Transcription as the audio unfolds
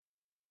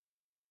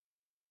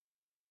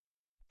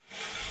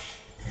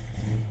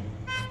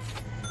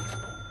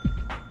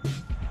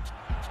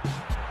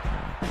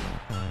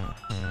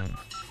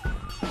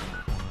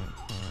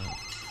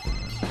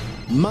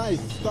My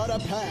starter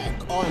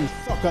pack on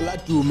Soccer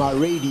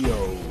Laduma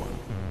Radio.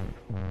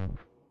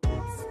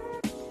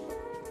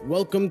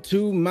 Welcome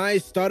to My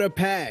Starter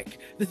Pack.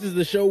 This is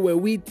the show where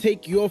we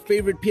take your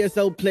favorite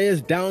PSL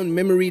players down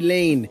memory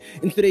lane.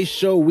 In today's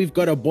show, we've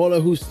got a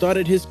baller who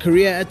started his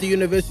career at the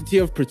University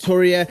of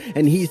Pretoria,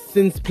 and he's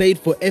since played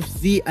for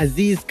FC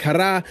Aziz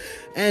Kara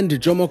and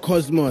Jomo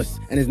Cosmos,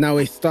 and is now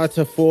a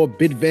starter for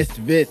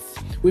Bidvest Wits.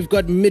 We've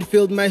got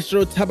midfield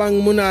maestro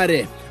Tabang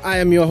Munare. I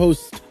am your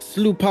host,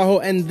 Slu Paho,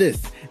 and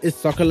this is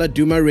Soccer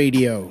Laduma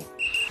Radio.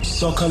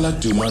 Soccer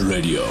Laduma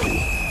Radio.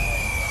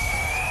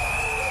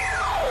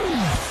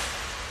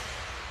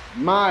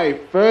 My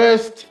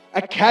first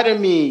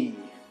academy.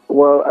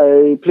 Well,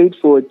 I played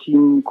for a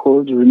team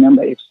called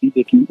Remember FC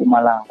back in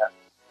Mpumalanga.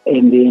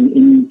 And then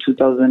in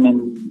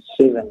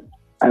 2007,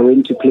 I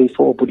went to play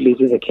for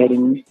Butleses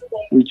Academy,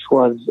 which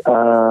was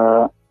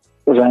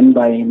run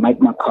by Mike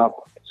McCarp.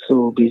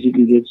 So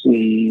basically, that's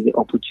where the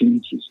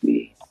opportunities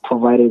we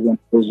provided when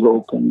those were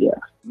open there.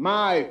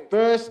 My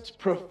first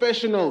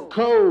professional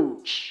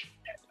coach.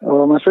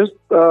 My first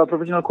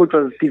professional coach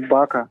was Steve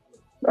Barker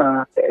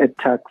at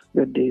Tax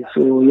that day.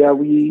 So yeah,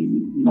 we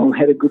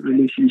had a good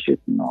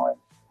relationship.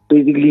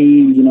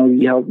 Basically,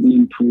 he helped me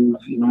improve,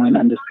 and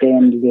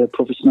understand the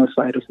professional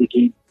side of the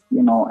game,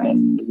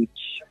 and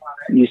which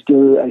I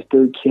still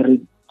carry.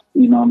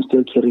 I'm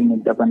still carrying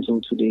it up until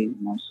today.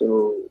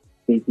 So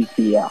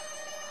basically, yeah.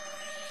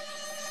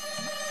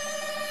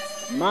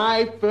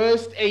 My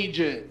first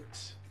agent.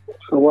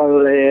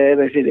 Well, as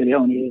I said earlier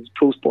on, is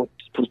Pro Sport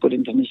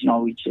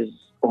International, which is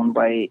owned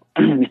by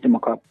Mr.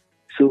 McCarp.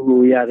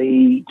 So yeah,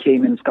 they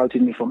came and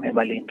scouted me from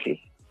Ebalently,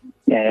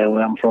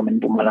 where I'm from in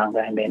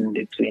Mpumalanga, and then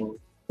they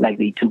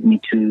took me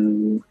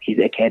to his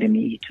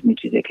academy. He took me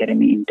to his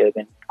academy in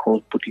Durban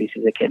called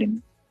Butleses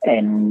Academy,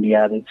 and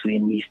yeah, that's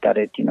when he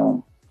started,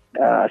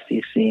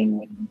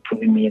 assessing and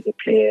improving me as a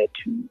player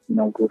to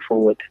go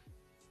forward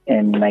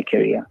in my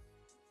career.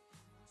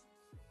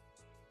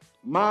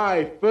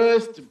 My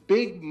first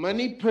big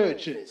money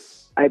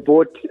purchase. I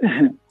bought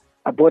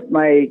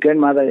my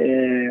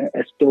grandmother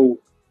a stove,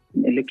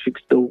 an electric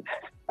stove.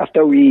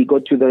 After we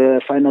got to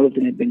the final of the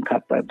Nedbank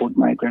Cup, I bought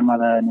my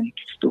grandmother an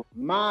electric stove.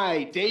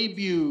 My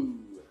debut.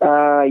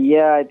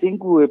 I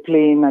think we were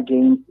playing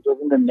against, it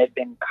wasn't the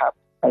Nedbank Cup.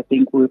 I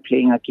think we were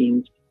playing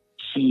against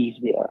Cheese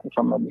there, if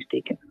I'm not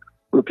mistaken.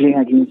 We were playing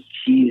against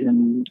Cheese,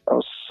 and I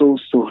was so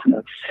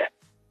nervous.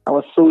 I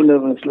was so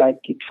nervous,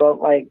 like it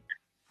felt like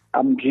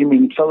I'm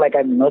dreaming. It felt like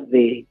I'm not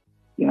there.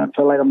 It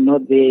felt like I'm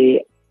not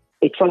there.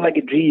 It felt like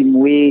a dream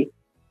where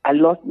I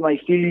lost my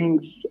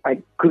feelings.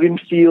 I couldn't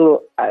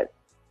feel. I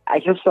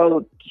just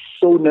felt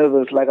so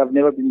nervous, like I've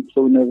never been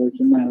so nervous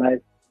in my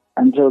life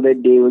until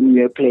that day when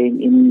we were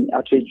playing in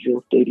Atletic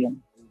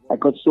Stadium. I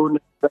got so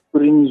nervous, I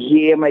couldn't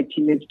hear my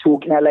teammates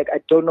talking. I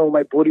don't know,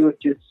 my body was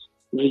just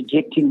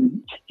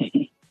rejecting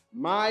me.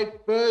 My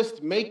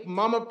first make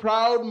mama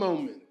proud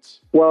moment.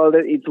 Well,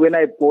 it's when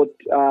I bought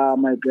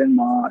my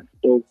grandma a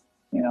stove,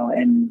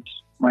 and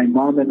my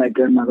mom and my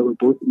grandmother were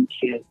both in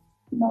tears,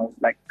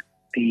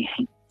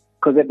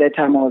 because at that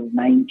time I was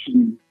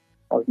 19.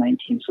 So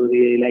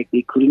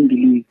they couldn't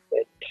believe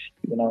that,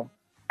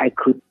 I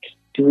could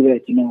do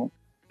that,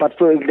 But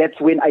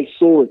that's when I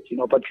saw it,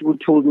 But people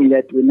told me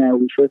that when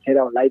we first had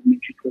our live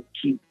match, it was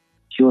key.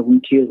 She was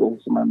in tears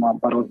also, my mom,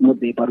 but I was not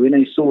there. But when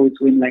I saw it,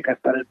 when I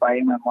started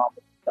buying my mom,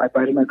 I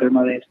bought my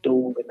grandmother a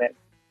stove, and then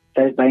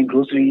started buying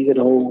groceries at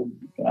home,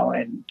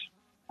 and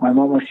my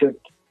mom was just,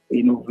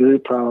 very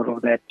proud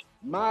of that.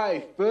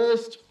 My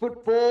first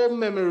football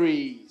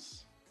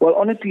memories. Well,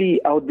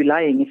 honestly, I would be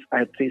lying if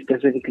I say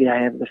specifically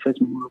I have the first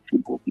memory of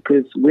football,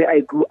 because where I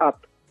grew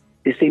up,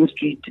 the same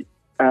street,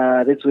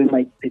 that's where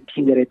the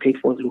team that I played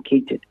for was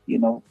located.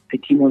 The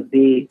team was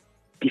there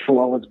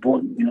before I was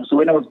born. So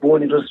when I was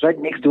born, it was right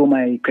next door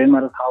my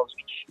grandmother's house,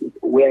 which is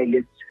where I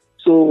lived.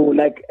 So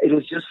it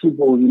was just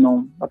football.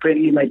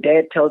 Apparently, my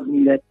dad tells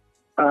me that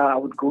I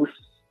would go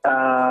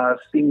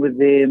sing with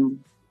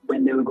them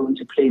when they were going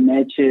to play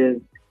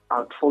matches.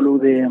 I'd follow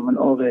them and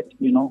all that.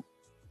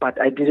 But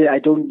I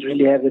don't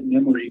really have that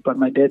memory. But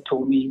my dad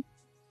told me,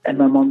 and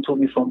my mom told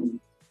me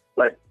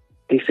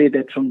they say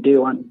that from day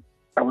one,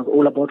 I was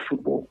all about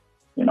football.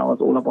 I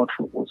was all about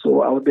football.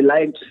 So I would be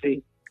lying to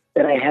say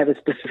that I have a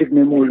specific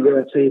memory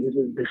where I say this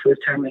is the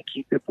first time I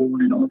kicked the ball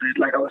and all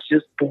that. I was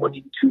just born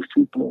into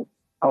football,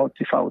 I would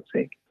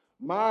say.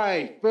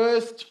 My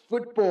first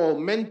football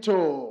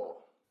mentor.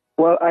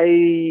 Well,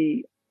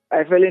 I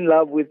fell in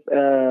love with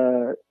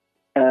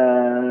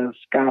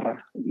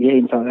Skara here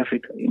in South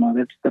Africa.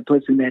 That's the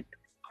person that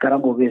Skara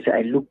Ngobese.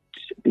 I looked,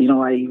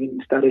 I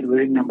even started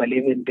wearing number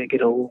 11 back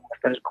at home. I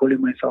started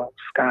calling myself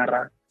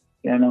Skara,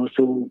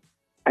 so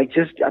I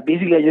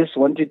just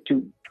wanted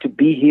to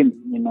be him,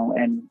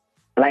 and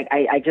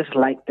I just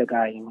liked the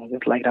guy, I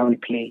just liked how he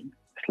played.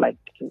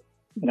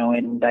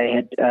 And I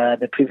had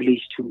the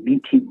privilege to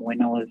meet him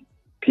when I was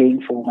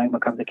playing for my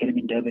Maccabi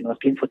Academy in Durban. I was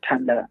playing for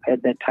Tanda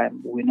at that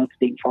time. We were not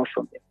staying far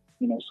from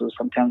them, so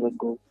sometimes I'd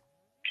go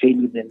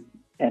train with them.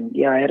 And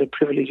yeah, I had a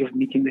privilege of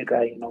meeting the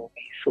guy, may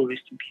his soul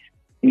rest in peace.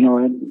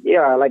 And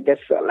yeah, like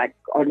that's like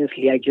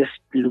honestly, I just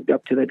looked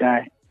up to the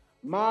guy.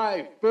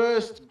 My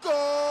first goal.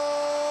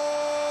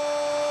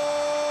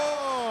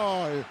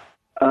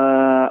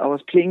 I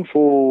was playing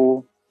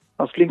for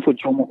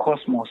Jomo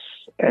Cosmos,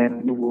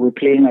 and we were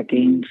playing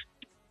against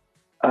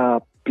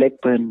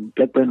Blackburn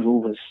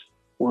Rovers.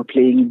 We were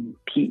playing in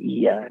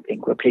PE. I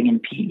think we were playing in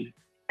PE,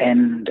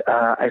 and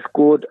I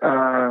scored.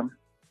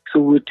 So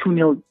we were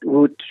 2-0. We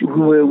were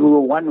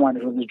 1-1.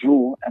 It was a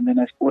draw, and then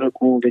I scored a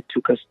goal that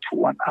took us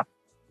 2-1 up.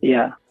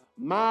 Yeah.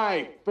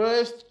 My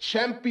first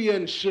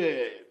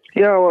championship.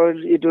 Yeah, well,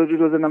 it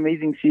was an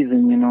amazing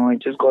season. I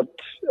just got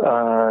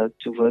to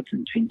Wits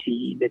in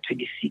the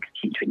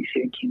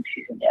 2016-2017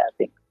 season. Yeah, I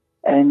think.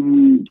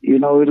 And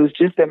it was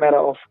just a matter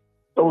of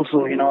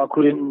also, I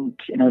couldn't.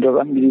 It was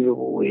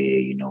unbelievable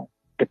where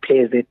the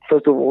players that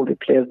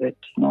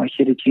I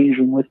shared a change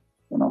room with.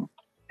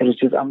 It was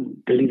just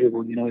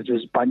unbelievable. It was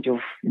a bunch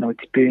of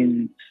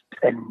experienced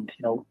and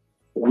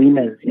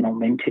winners.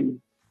 Mentally.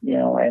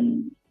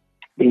 And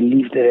they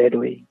live the red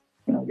way.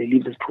 They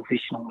live as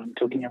professionals. I'm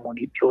talking about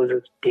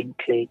Joseph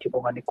Dinkley,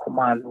 Tibongani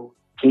Khumalo,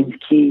 James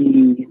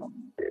Key,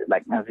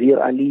 like Nazir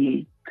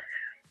Ali,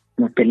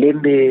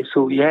 Pelembe.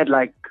 So we had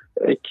like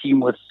a team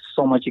with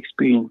so much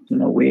experience,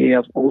 where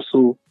I've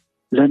also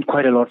learned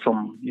quite a lot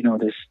from,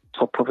 these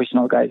top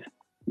professional guys,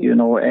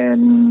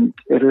 and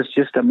it was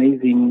just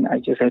amazing. I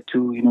just had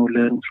to,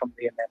 learn from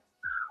them. And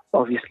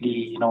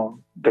obviously,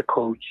 the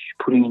coach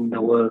putting in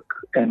the work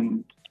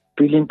and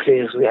brilliant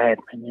players we had,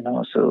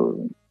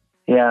 so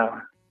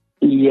yeah.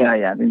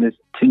 Yeah, in the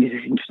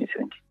 2016,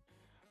 2017.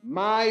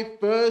 My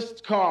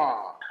first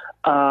car.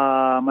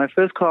 My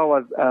first car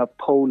was a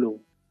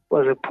Polo.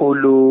 Was a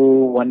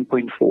Polo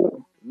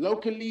 1.4.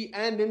 Locally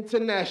and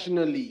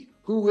internationally,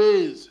 who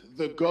is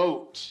the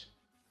GOAT?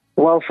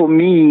 Well, for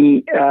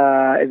me,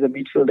 as a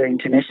midfielder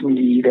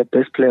internationally, the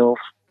best player of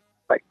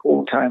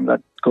all time,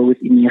 I'd go with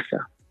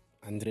Iniesta.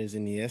 Andres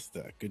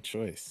Iniesta, good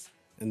choice.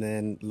 And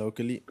then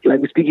locally?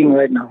 Like we're speaking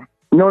right now.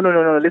 No.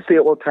 Let's say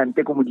all time.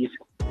 Teko Modise.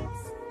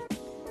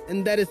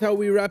 And that is how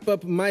we wrap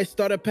up my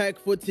starter pack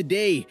for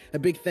today. A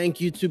big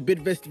thank you to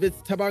Bidvest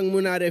Wits Thabang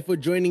Munare for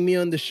joining me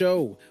on the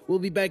show. We'll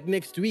be back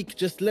next week.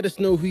 Just let us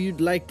know who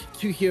you'd like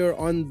to hear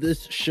on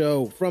this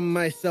show. From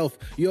myself,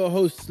 your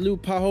hosts Lou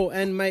Paho,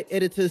 and my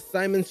editors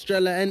Simon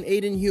Strella and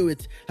Aidan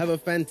Hewitt. Have a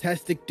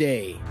fantastic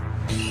day.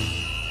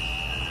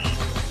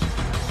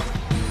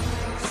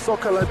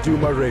 Soccer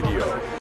Laduma Radio.